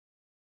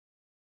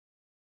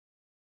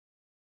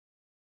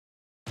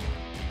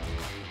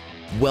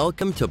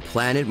Welcome to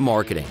Planet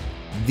Marketing,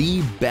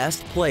 the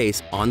best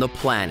place on the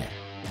planet.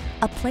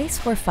 A place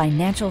where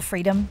financial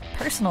freedom,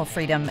 personal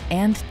freedom,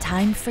 and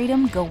time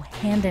freedom go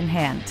hand in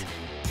hand.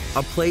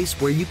 A place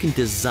where you can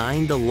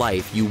design the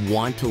life you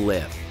want to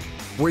live,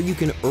 where you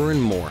can earn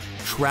more,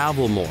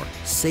 travel more,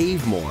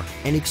 save more,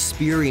 and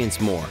experience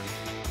more.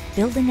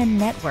 Building a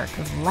network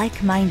of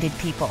like-minded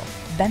people,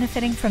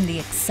 benefiting from the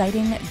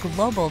exciting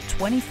global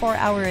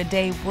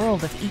 24-hour-a-day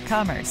world of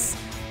e-commerce.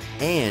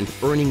 And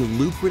earning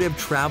lucrative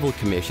travel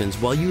commissions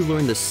while you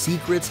learn the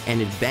secrets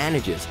and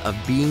advantages of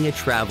being a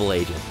travel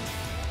agent.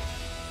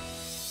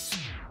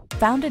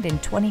 Founded in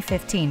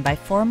 2015 by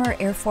former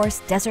Air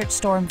Force Desert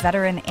Storm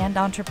veteran and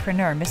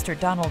entrepreneur Mr.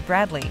 Donald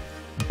Bradley.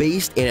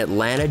 Based in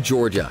Atlanta,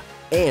 Georgia,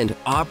 and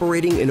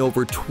operating in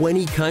over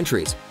 20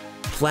 countries,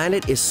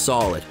 Planet is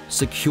solid,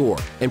 secure,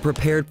 and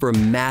prepared for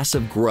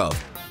massive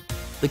growth.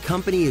 The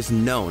company is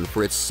known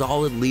for its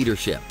solid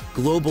leadership,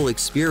 global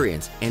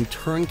experience, and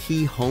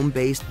turnkey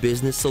home-based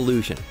business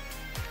solution.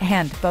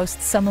 And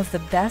boasts some of the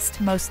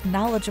best, most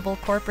knowledgeable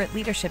corporate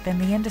leadership in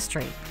the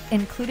industry,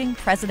 including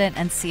President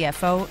and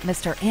CFO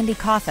Mr. Andy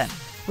Cawthon,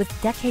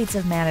 with decades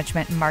of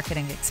management and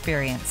marketing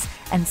experience,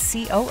 and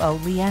COO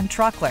Leanne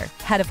Trockler,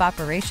 Head of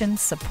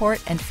Operations,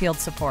 Support, and Field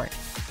Support,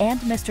 and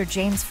Mr.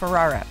 James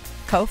Ferrara,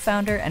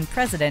 co-founder and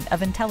president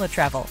of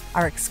IntelliTravel,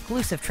 our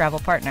exclusive travel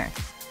partner.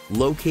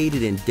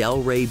 Located in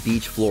Delray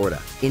Beach, Florida,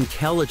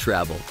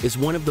 IntelliTravel is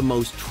one of the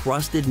most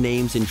trusted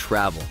names in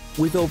travel,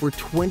 with over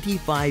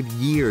 25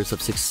 years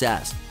of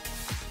success.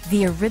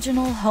 The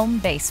original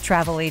home-based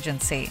travel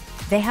agency.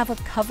 They have a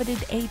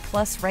coveted A+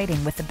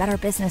 rating with the Better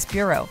Business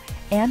Bureau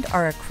and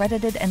are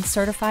accredited and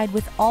certified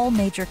with all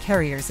major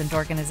carriers and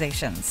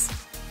organizations.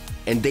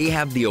 And they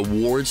have the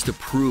awards to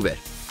prove it.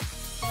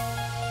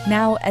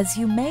 Now, as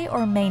you may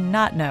or may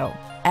not know,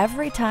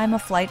 every time a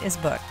flight is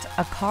booked,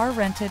 a car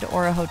rented,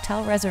 or a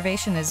hotel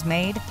reservation is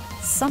made,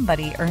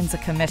 somebody earns a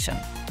commission.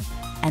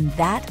 And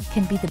that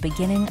can be the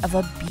beginning of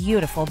a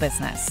beautiful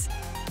business.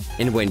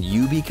 And when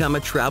you become a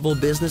travel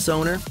business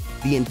owner,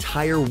 the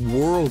entire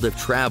world of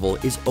travel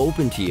is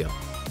open to you.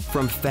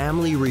 From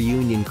family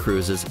reunion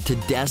cruises to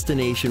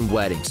destination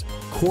weddings,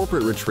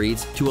 corporate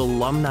retreats to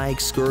alumni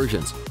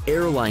excursions,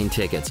 airline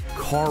tickets,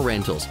 car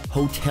rentals,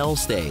 hotel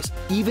stays,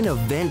 even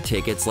event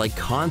tickets like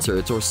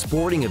concerts or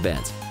sporting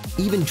events,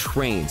 even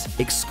trains,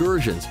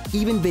 excursions,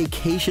 even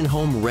vacation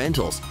home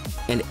rentals,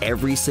 and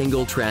every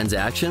single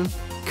transaction,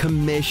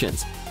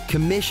 commissions.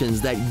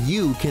 Commissions that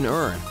you can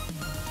earn.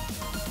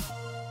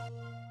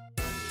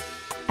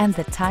 And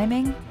the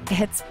timing?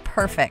 It's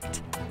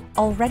perfect.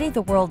 Already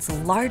the world's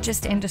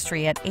largest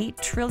industry at $8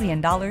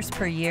 trillion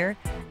per year,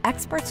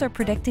 experts are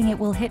predicting it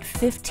will hit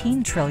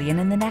 $15 trillion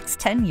in the next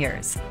 10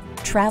 years.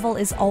 Travel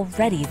is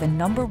already the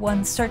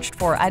 #1 searched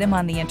for item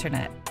on the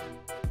internet.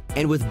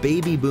 And with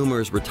baby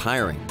boomers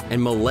retiring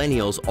and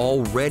millennials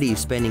already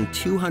spending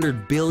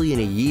 $200 billion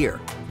a year,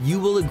 you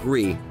will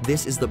agree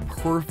this is the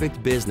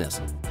perfect business.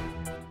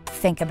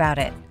 Think about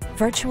it.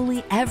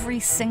 Virtually every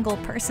single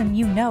person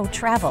you know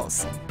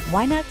travels.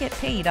 Why not get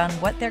paid on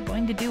what they're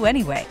going to do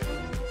anyway?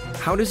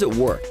 How does it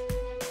work?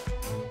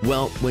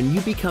 Well, when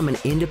you become an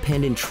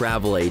independent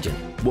travel agent,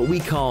 what we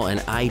call an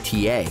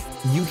ITA,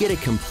 you get a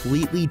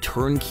completely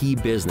turnkey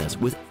business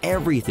with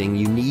everything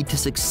you need to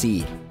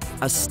succeed.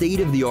 A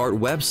state-of-the-art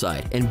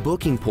website and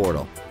booking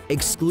portal,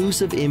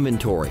 exclusive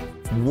inventory,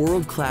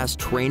 world-class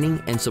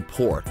training and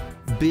support,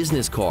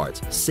 business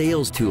cards,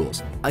 sales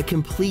tools, a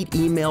complete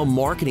email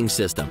marketing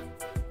system.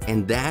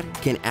 And that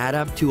can add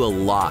up to a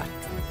lot.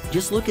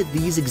 Just look at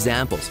these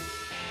examples.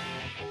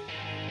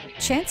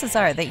 Chances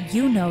are that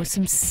you know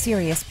some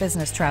serious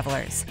business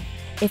travelers.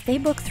 If they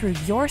book through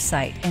your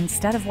site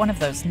instead of one of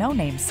those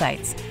no-name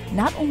sites,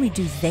 not only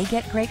do they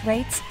get great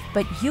rates,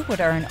 but you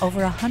would earn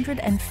over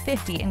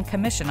 $150 in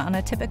commission on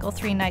a typical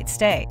 3-night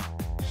stay.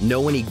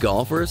 Know any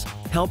golfers?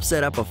 Help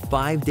set up a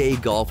 5-day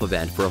golf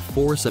event for a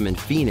foursome in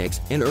Phoenix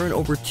and earn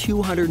over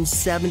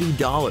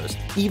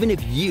 $270, even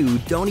if you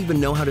don't even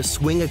know how to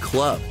swing a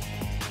club.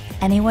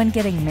 Anyone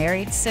getting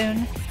married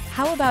soon?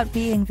 How about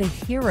being the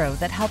hero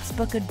that helps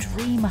book a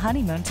dream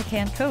honeymoon to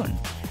Cancun?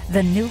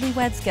 The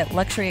newlyweds get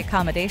luxury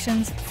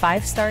accommodations,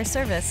 5-star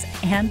service,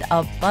 and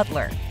a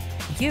butler.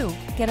 You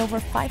get over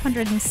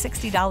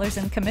 $560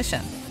 in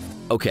commission.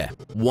 Okay,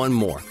 one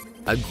more.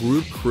 A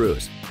group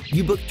cruise.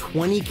 You book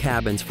 20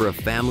 cabins for a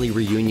family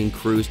reunion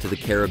cruise to the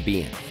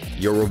Caribbean.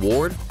 Your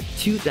reward?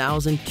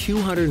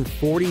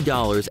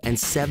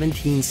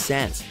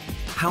 $2,240.17.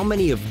 How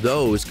many of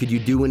those could you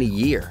do in a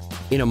year?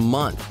 In a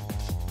month?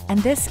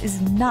 And this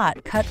is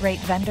not cut-rate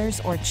vendors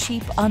or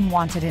cheap,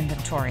 unwanted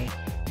inventory.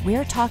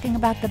 We're talking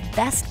about the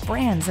best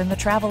brands in the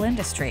travel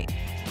industry.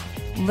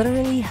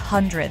 Literally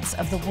hundreds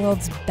of the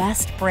world's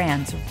best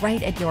brands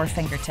right at your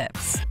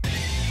fingertips.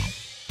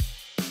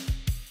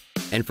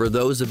 And for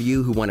those of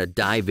you who want to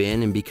dive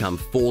in and become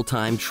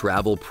full-time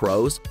travel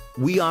pros,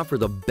 we offer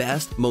the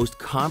best, most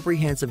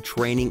comprehensive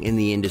training in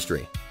the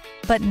industry.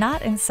 But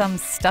not in some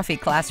stuffy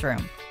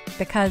classroom.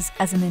 Because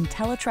as an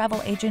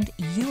IntelliTravel agent,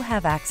 you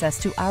have access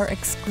to our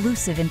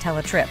exclusive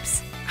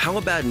IntelliTrips. How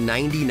about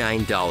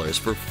 $99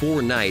 for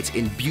 4 nights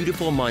in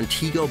beautiful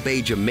Montego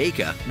Bay,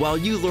 Jamaica, while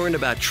you learn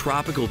about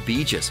tropical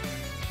beaches?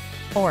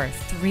 Or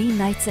 3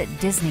 nights at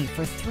Disney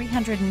for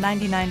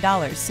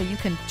 $399 so you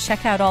can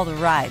check out all the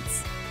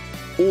rides.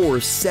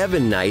 Or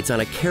 7 nights on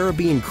a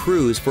Caribbean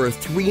cruise for a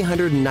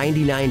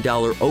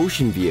 $399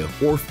 ocean view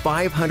or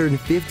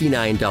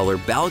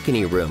 $559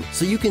 balcony room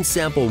so you can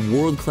sample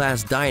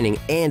world-class dining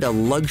and a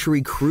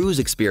luxury cruise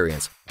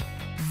experience.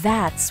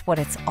 That's what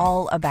it's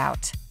all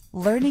about.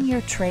 Learning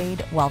your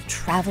trade while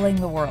traveling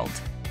the world.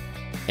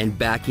 And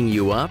backing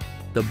you up,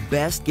 the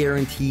best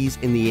guarantees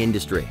in the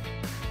industry.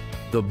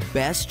 The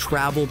best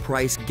travel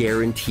price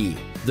guarantee,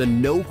 the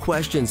no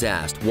questions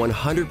asked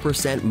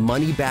 100%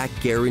 money back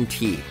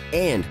guarantee,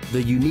 and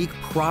the unique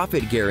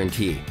profit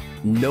guarantee.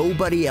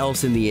 Nobody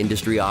else in the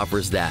industry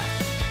offers that.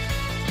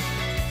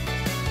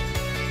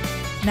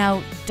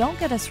 Now, don't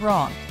get us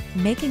wrong.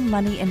 Making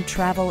money in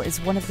travel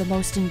is one of the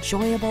most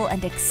enjoyable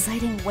and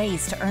exciting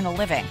ways to earn a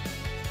living.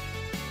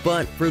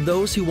 But for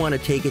those who want to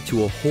take it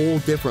to a whole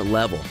different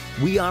level,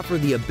 we offer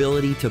the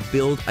ability to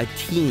build a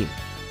team,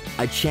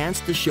 a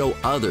chance to show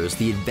others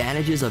the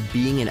advantages of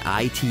being an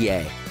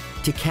ITA,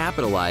 to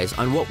capitalize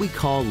on what we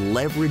call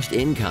leveraged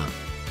income,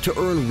 to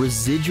earn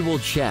residual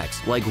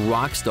checks like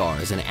rock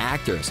stars and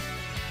actors.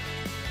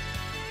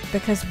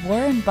 Because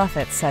Warren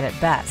Buffett said it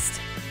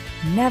best,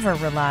 never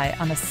rely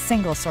on a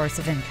single source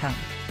of income.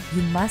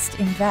 You must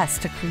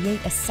invest to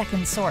create a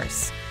second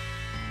source.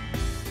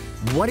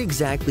 What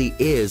exactly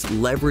is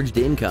leveraged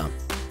income?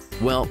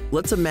 Well,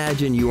 let's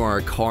imagine you are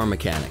a car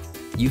mechanic.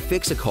 You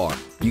fix a car,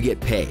 you get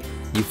paid.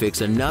 You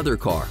fix another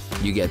car,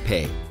 you get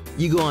paid.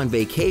 You go on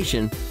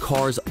vacation,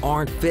 cars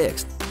aren't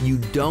fixed, you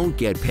don't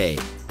get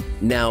paid.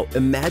 Now,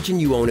 imagine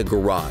you own a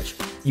garage.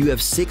 You have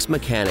 6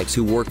 mechanics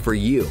who work for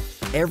you.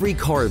 Every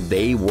car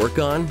they work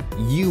on,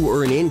 you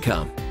earn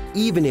income,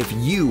 even if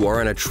you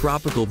are on a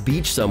tropical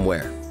beach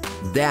somewhere.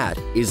 That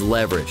is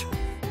leverage.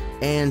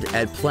 And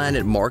at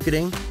Planet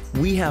Marketing,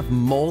 we have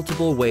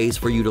multiple ways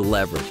for you to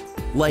leverage,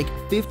 like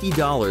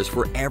 $50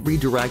 for every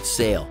direct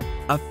sale,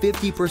 a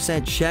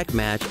 50% check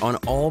match on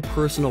all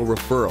personal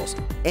referrals,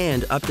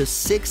 and up to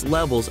 6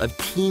 levels of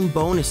team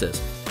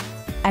bonuses.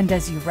 And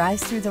as you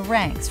rise through the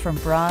ranks from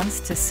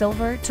bronze to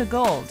silver to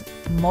gold,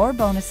 more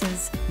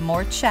bonuses,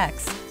 more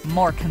checks,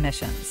 more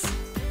commissions.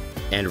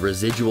 And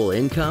residual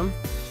income?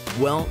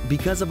 Well,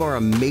 because of our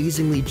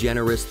amazingly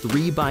generous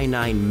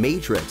 3x9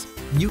 matrix,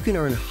 you can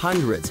earn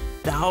hundreds,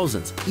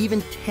 thousands,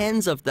 even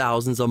tens of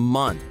thousands a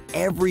month,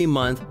 every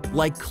month,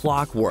 like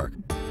clockwork.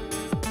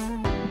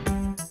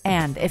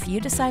 And if you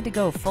decide to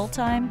go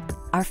full-time,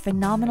 our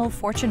phenomenal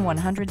Fortune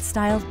 100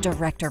 style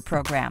director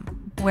program,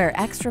 where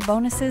extra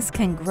bonuses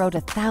can grow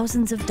to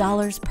thousands of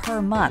dollars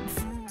per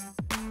month.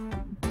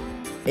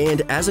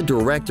 And as a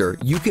director,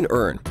 you can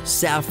earn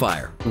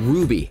sapphire,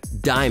 ruby,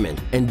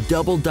 diamond, and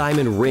double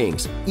diamond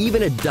rings,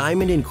 even a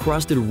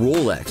diamond-encrusted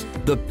Rolex,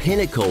 the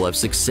pinnacle of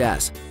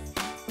success.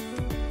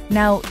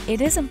 Now,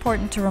 it is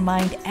important to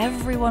remind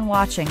everyone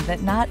watching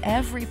that not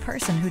every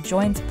person who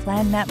joins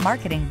PlanNet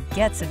Marketing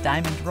gets a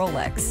diamond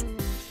Rolex.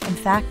 In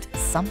fact,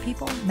 some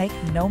people make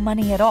no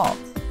money at all.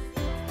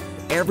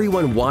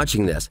 Everyone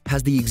watching this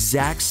has the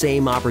exact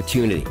same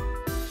opportunity.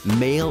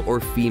 Male or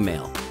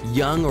female,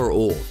 young or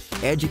old,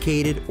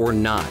 educated or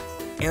not,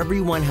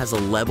 everyone has a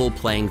level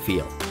playing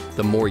field.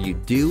 The more you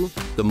do,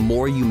 the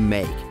more you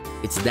make.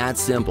 It's that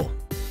simple.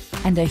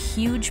 And a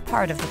huge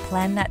part of the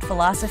PlanNet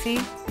philosophy,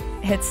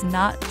 it's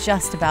not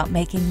just about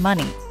making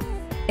money.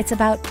 It's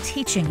about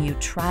teaching you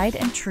tried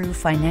and true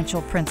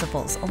financial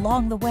principles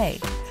along the way,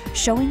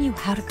 showing you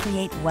how to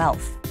create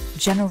wealth,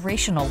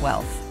 generational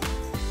wealth.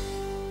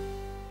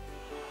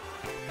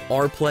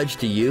 Our pledge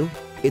to you,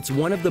 it's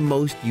one of the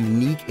most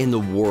unique in the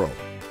world.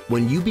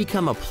 When you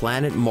become a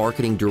Planet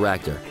Marketing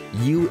Director,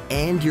 you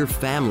and your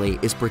family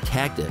is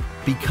protected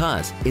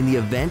because in the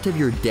event of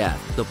your death,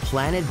 the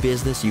Planet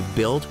business you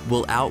built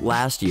will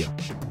outlast you.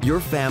 Your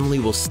family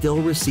will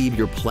still receive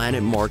your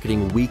Planet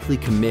Marketing weekly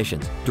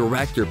commissions,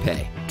 director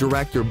pay,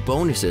 director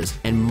bonuses,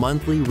 and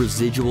monthly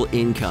residual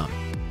income.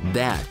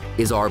 That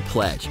is our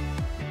pledge.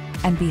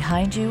 And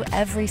behind you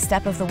every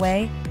step of the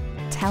way,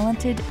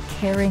 talented,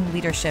 caring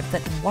leadership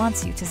that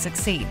wants you to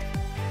succeed,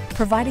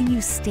 providing you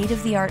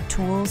state-of-the-art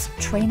tools,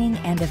 training,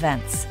 and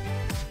events.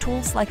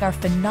 Tools like our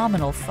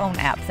phenomenal phone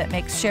app that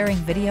makes sharing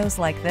videos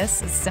like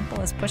this as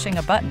simple as pushing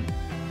a button.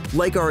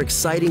 Like our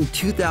exciting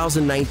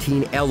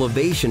 2019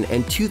 Elevation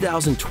and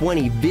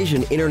 2020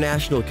 Vision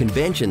International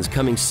Conventions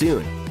coming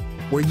soon,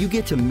 where you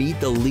get to meet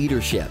the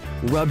leadership,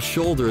 rub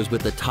shoulders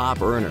with the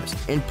top earners,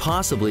 and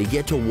possibly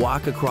get to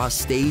walk across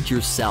stage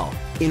yourself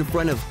in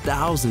front of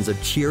thousands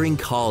of cheering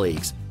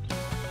colleagues.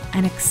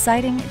 An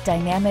exciting,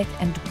 dynamic,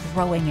 and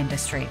growing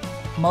industry,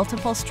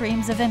 multiple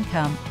streams of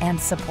income and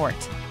support.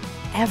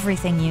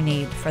 Everything you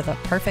need for the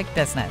perfect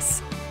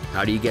business.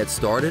 How do you get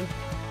started?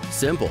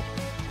 Simple.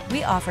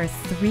 We offer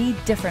 3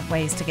 different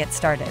ways to get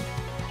started.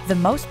 The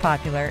most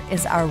popular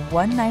is our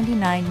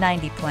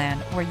 $199.90 plan,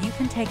 where you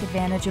can take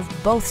advantage of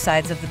both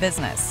sides of the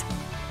business.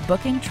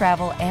 booking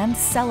travel and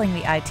selling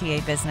the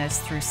ITA business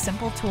through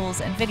simple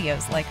tools and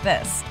videos like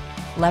this,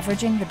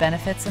 leveraging the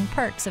benefits and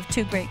perks of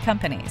two great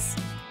companies.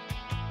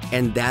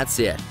 And that's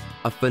it.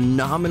 A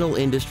phenomenal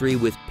industry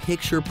with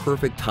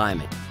picture-perfect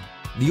timing.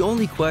 The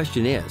only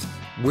question is,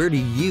 where do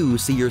you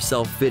see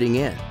yourself fitting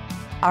in?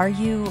 Are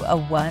you a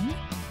 1?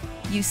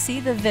 You see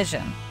the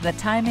vision, the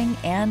timing,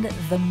 and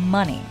the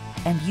money,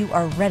 and you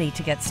are ready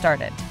to get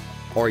started.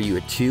 Are you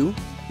a 2?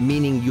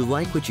 Meaning you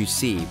like what you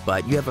see,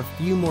 but you have a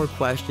few more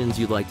questions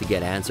you'd like to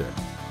get answered.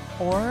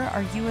 Or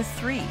are you a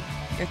 3?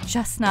 You're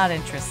just not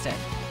interested.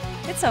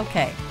 It's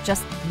okay,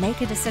 just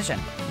make a decision,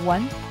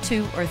 1,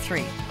 2, or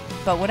 3.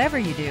 But whatever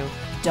you do,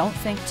 don't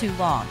think too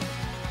long.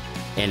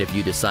 And if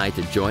you decide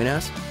to join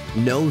us,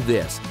 know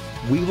this: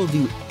 we will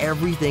do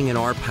everything in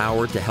our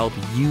power to help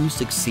you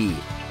succeed.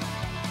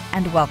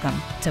 And welcome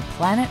to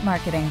Planet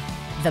Marketing,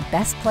 the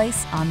best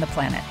place on the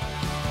planet.